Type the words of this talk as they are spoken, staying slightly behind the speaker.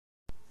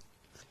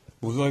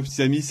Bonjour les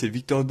petits amis, c'est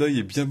Victor Doyle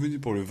et bienvenue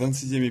pour le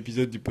 26e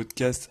épisode du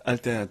podcast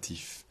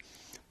Alternatif.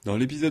 Dans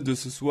l'épisode de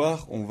ce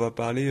soir, on va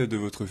parler de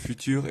votre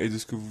futur et de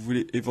ce que vous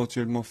voulez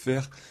éventuellement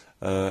faire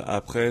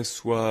après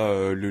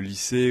soit le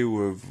lycée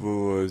ou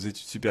vos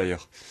études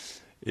supérieures.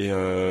 Et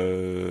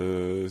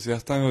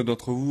certains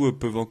d'entre vous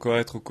peuvent encore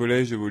être au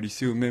collège, au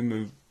lycée ou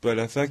même à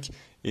la fac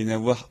et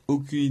n'avoir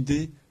aucune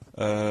idée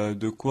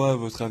de quoi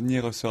votre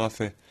avenir sera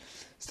fait.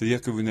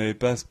 C'est-à-dire que vous n'avez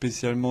pas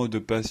spécialement de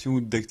passion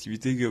ou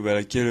d'activité à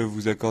laquelle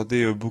vous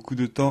accordez beaucoup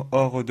de temps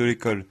hors de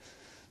l'école.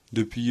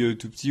 Depuis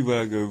tout petit,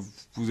 voilà, que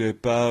vous n'avez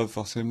pas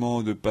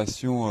forcément de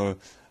passion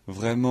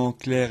vraiment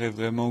claire et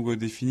vraiment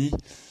définie.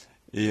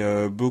 Et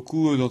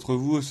beaucoup d'entre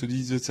vous se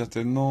disent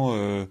certainement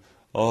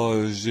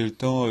oh, j'ai le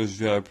temps, je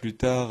verrai plus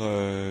tard,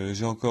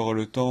 j'ai encore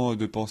le temps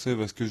de penser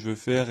à ce que je veux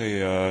faire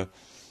et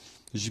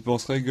j'y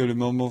penserai que le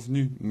moment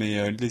venu.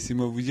 Mais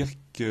laissez-moi vous dire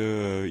qu'il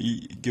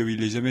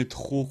est jamais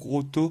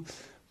trop tôt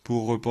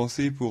pour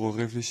repenser, pour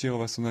réfléchir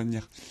à son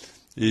avenir.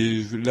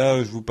 Et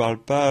là, je vous parle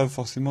pas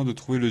forcément de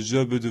trouver le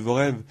job de vos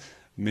rêves,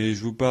 mais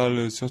je vous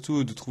parle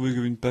surtout de trouver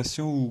une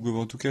passion ou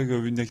en tout cas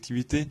une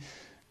activité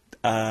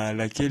à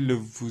laquelle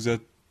vous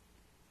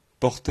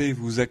apportez,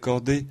 vous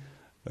accordez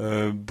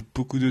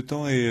beaucoup de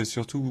temps et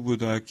surtout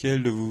dans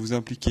laquelle vous vous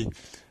impliquez.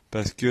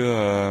 Parce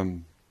que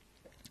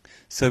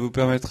ça vous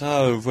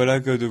permettra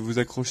de vous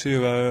accrocher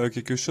à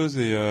quelque chose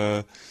et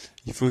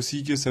il faut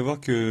aussi savoir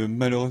que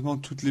malheureusement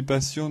toutes les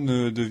passions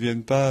ne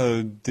deviennent pas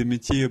des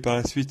métiers par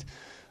la suite.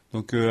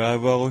 Donc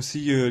avoir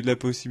aussi la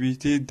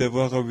possibilité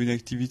d'avoir une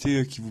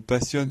activité qui vous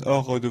passionne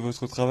hors de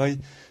votre travail,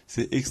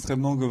 c'est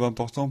extrêmement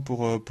important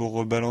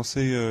pour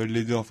balancer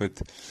les deux en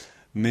fait.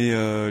 Mais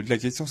la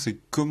question c'est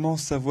comment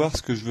savoir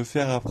ce que je veux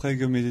faire après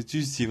mes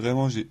études si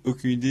vraiment j'ai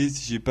aucune idée,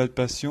 si j'ai pas de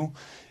passion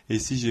et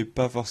si j'ai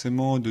pas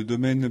forcément de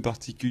domaine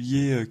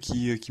particulier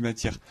qui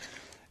m'attire.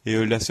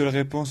 Et la seule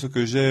réponse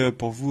que j'ai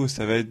pour vous,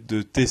 ça va être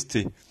de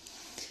tester.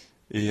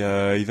 Et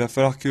il va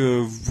falloir que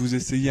vous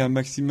essayiez un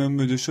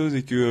maximum de choses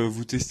et que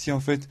vous testiez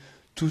en fait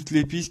toutes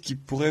les pistes qui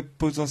pourraient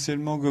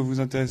potentiellement vous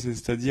intéresser.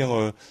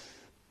 C'est-à-dire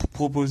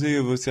proposer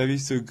vos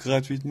services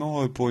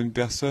gratuitement pour une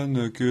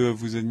personne que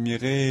vous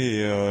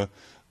admirez et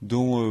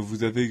dont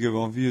vous avez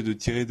envie de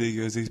tirer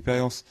des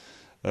expériences.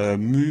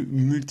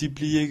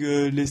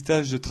 Multiplier les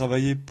stages,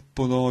 travailler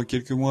pendant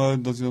quelques mois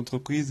dans une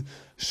entreprise,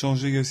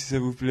 changer si ça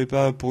vous plaît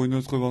pas pour une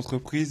autre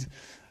entreprise.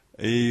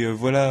 Et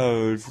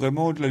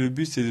vraiment là le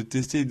but c'est de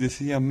tester et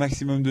d'essayer un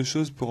maximum de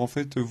choses pour en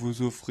fait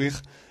vous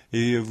offrir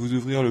et vous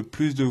ouvrir le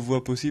plus de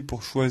voies possibles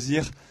pour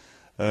choisir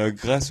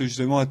grâce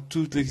justement à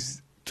toutes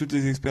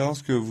les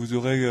expériences que vous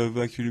aurez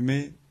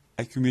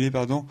accumulées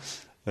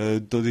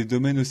dans des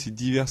domaines aussi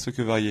divers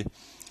que variés.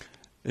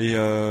 Et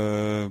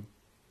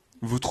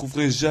vous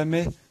trouverez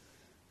jamais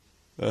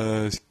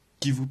ce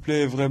qui vous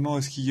plaît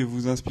vraiment, ce qui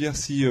vous inspire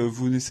si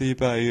vous n'essayez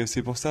pas. Et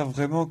c'est pour ça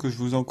vraiment que je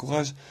vous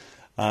encourage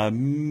à,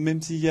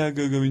 même s'il y a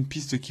une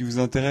piste qui vous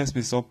intéresse,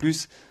 mais sans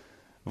plus,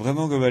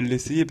 vraiment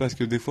l'essayer parce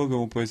que des fois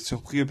on peut être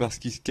surpris par ce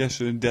qui se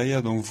cache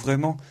derrière. Donc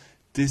vraiment,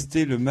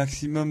 testez le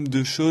maximum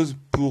de choses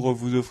pour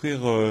vous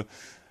offrir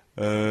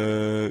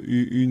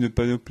une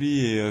panoplie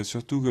et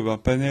surtout un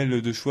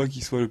panel de choix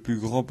qui soit le plus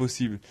grand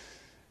possible.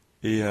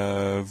 Et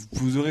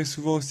vous aurez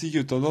souvent aussi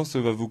tendance à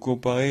vous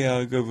comparer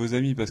à vos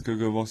amis parce que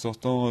en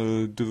sortant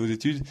de vos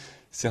études,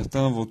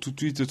 certains vont tout de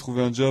suite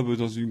trouver un job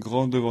dans une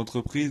grande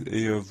entreprise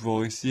et vont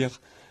réussir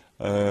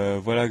à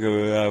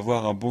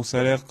avoir un bon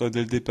salaire dès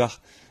le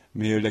départ.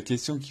 Mais la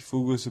question qu'il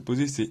faut se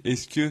poser, c'est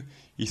est-ce que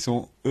ils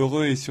sont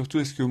heureux et surtout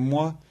est-ce que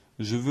moi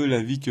je veux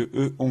la vie que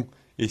eux ont?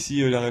 Et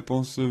si la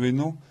réponse est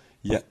non,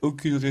 il n'y a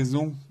aucune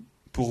raison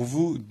pour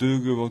vous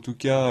de, en tout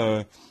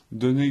cas,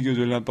 donner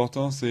de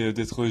l'importance et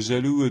d'être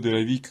jaloux de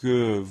la vie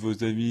que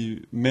vos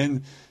amis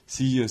mènent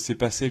si c'est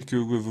pas celle que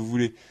vous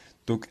voulez.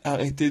 Donc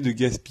arrêtez de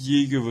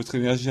gaspiller votre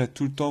énergie à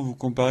tout le temps vous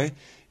comparer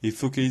et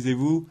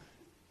focalisez-vous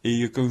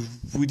et comme je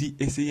vous dis,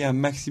 essayez un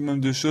maximum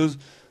de choses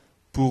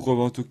pour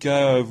en tout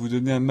cas vous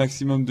donner un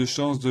maximum de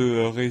chances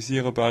de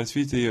réussir par la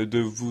suite et de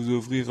vous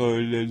ouvrir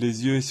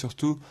les yeux et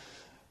surtout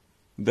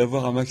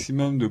d'avoir un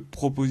maximum de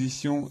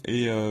propositions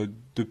et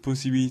de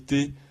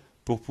possibilités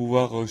pour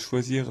pouvoir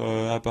choisir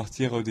à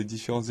partir des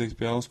différentes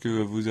expériences que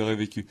vous aurez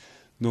vécues.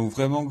 Donc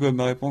vraiment,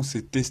 ma réponse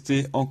c'est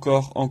tester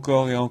encore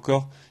et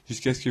encore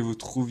jusqu'à ce que vous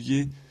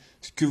trouviez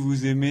ce que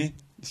vous aimez,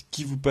 ce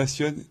qui vous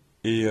passionne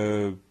et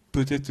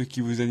peut-être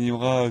qui vous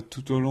animera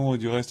tout au long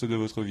du reste de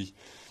votre vie.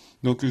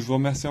 Donc je vous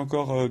remercie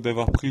encore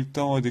d'avoir pris le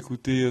temps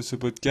d'écouter ce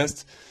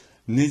podcast.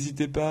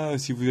 N'hésitez pas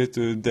si vous êtes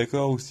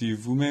d'accord ou si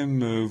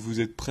vous-même vous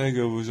êtes prêt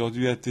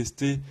aujourd'hui à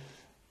tester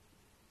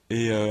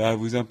et à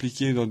vous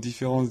impliquer dans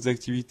différentes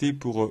activités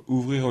pour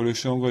ouvrir le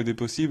champ des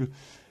possibles.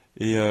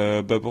 Et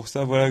pour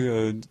ça,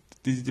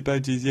 n'hésitez pas à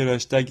utiliser le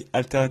hashtag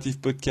Alternative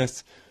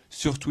Podcast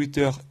sur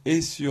Twitter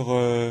et sur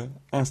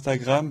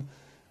Instagram.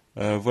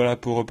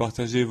 Pour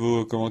partager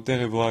vos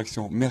commentaires et vos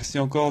réactions. Merci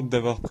encore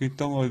d'avoir pris le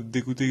temps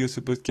d'écouter ce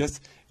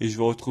podcast et je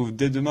vous retrouve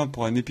dès demain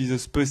pour un épisode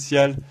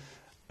spécial.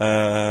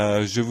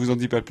 Je vous en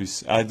dis pas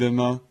plus. À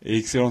demain et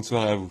excellente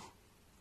soirée à vous.